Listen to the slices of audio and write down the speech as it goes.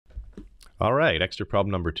All right, extra problem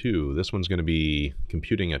number 2. This one's going to be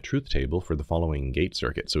computing a truth table for the following gate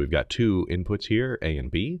circuit. So we've got two inputs here, A and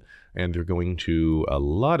B, and they're going to a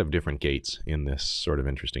lot of different gates in this sort of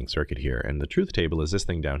interesting circuit here. And the truth table is this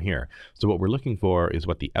thing down here. So what we're looking for is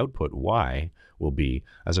what the output Y will be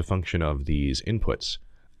as a function of these inputs,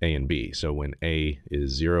 A and B. So when A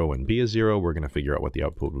is 0 and B is 0, we're going to figure out what the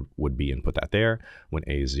output would be and put that there. When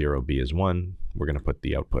A is 0, B is 1, we're going to put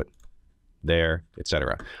the output there,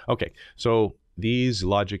 etc. Okay, so these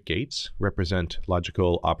logic gates represent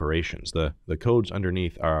logical operations. The codes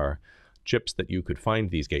underneath are chips that you could find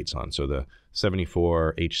these gates on. So the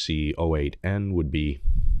 74HC08N would be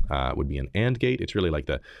an AND gate. It's really like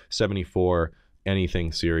the 74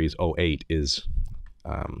 anything series 08 is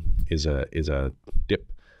a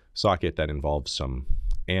DIP socket that involves some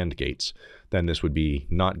AND gates. Then this would be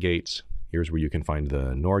NOT gates. Here's where you can find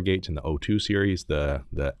the NOR gates in the 02 series. The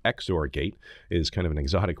XOR gate is kind of an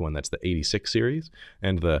exotic one. That's the 86 series.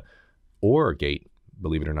 And the OR gate,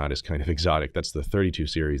 believe it or not, is kind of exotic. That's the 32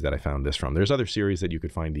 series that I found this from. There's other series that you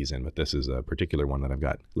could find these in, but this is a particular one that I've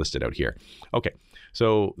got listed out here. Okay,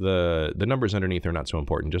 so the numbers underneath are not so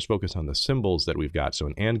important. Just focus on the symbols that we've got. So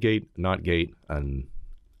an AND gate, NOT gate, a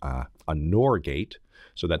NOR gate.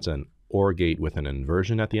 So that's an OR gate with an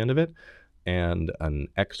inversion at the end of it, and an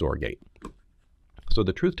XOR gate. So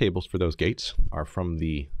the truth tables for those gates are from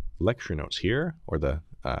the lecture notes here, or the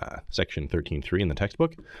section 13.3 in the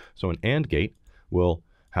textbook. So an AND gate will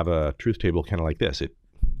have a truth table kind of like this. It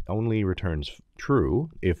only returns true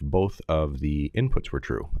if both of the inputs were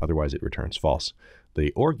true. Otherwise, it returns false.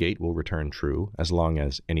 The OR gate will return true as long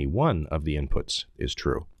as any one of the inputs is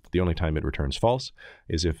true. The only time it returns false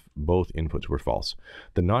is if both inputs were false.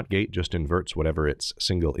 The NOT gate just inverts whatever its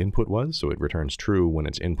single input was, so it returns true when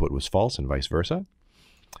its input was false and vice versa.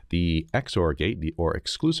 The XOR gate, or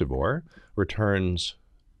exclusive OR, returns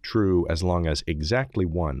true as long as exactly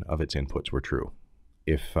one of its inputs were true.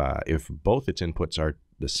 If both its inputs are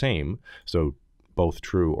the same, so both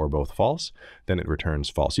true or both false, then it returns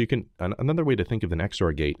false. So you can, another way to think of an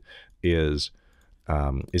XOR gate is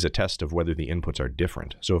a test of whether the inputs are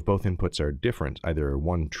different. So if both inputs are different, either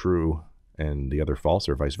one true and the other false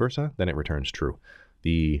or vice versa, then it returns true.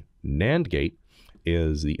 The NAND gate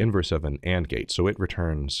is the inverse of an AND gate. So it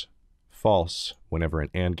returns false whenever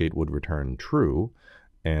an AND gate would return true,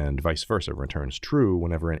 and vice versa, returns true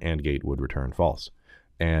whenever an AND gate would return false.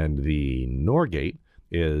 And the NOR gate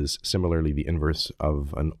is similarly the inverse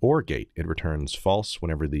of an OR gate. It returns false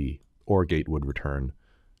whenever the OR gate would return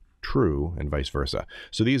true, and vice versa.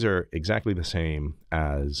 So these are exactly the same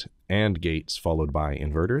as AND gates followed by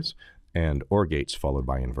inverters and OR gates followed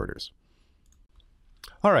by inverters.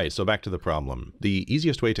 All right, so back to the problem. The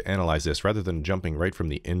easiest way to analyze this, rather than jumping right from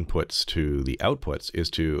the inputs to the outputs,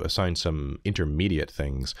 is to assign some intermediate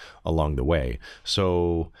things along the way.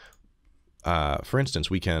 So for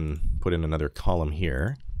instance, we can put in another column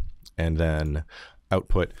here and then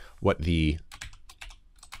output what the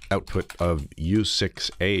output of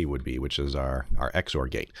U6A would be, which is our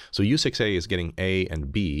XOR gate. So U6A is getting A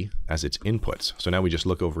and B as its inputs. So now we just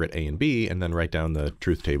look over at A and B and then write down the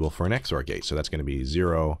truth table for an XOR gate. So that's going to be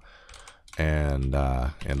 0 and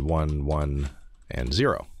 1, 1, and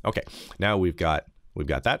 0. Okay, now we've got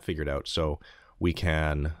that figured out. So we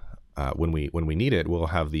can, when we need it, we'll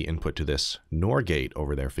have the input to this NOR gate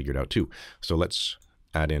over there figured out too. So let's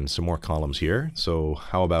add in some more columns here. So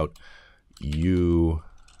how about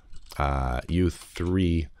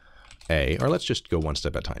U3A, or let's just go one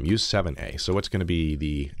step at a time, U7A. So what's going to be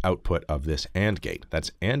the output of this AND gate? That's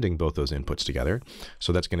ANDing both those inputs together.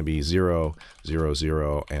 So that's going to be 0, 0,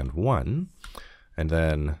 0, and 1. And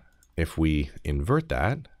then if we invert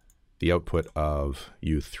that, the output of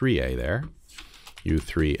U3A there,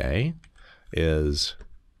 U3A, is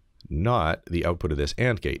not the output of this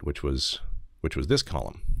AND gate, which was this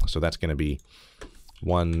column. So that's going to be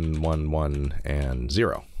 1, 1, 1, and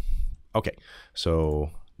 0. Okay,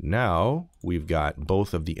 so now we've got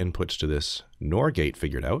both of the inputs to this NOR gate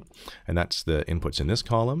figured out, and that's the inputs in this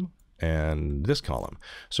column and this column.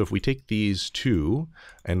 So if we take these two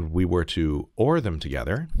and we were to OR them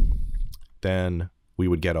together, then we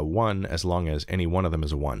would get a 1 as long as any one of them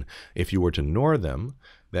is a 1. If you were to NOR them,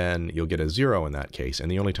 then you'll get a 0 in that case,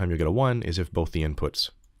 and the only time you'll get a 1 is if both the inputs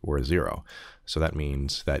were a 0. So that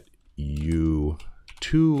means that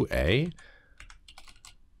U2A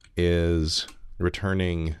is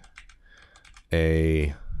returning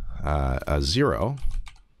a 0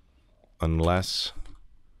 unless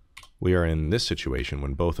we are in this situation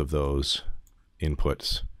when both of those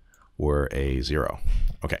inputs were a 0.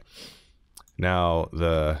 Okay, now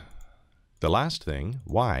the last thing,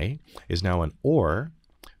 Y, is now an OR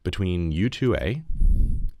between U2A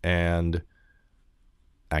and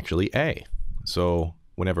actually A. So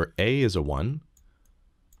whenever A is a 1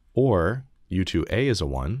 or U2A is a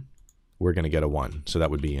 1, we're going to get a 1. So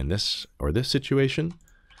that would be in this or this situation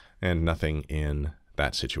and nothing in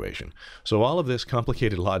that situation. So all of this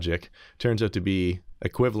complicated logic turns out to be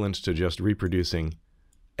equivalent to just reproducing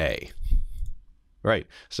A. Right.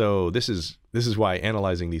 So this is why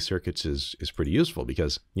analyzing these circuits is pretty useful,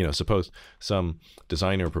 because, you know, suppose some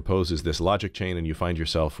designer proposes this logic chain and you find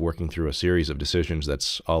yourself working through a series of decisions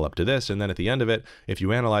that's all up to this. And then at the end of it, if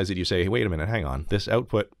you analyze it, you say, hey, wait a minute, hang on, this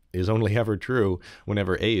output is only ever true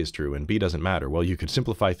whenever A is true and B doesn't matter. Well, you could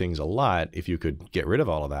simplify things a lot if you could get rid of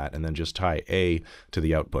all of that and then just tie A to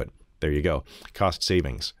the output. There you go. Cost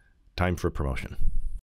savings. Time for promotion.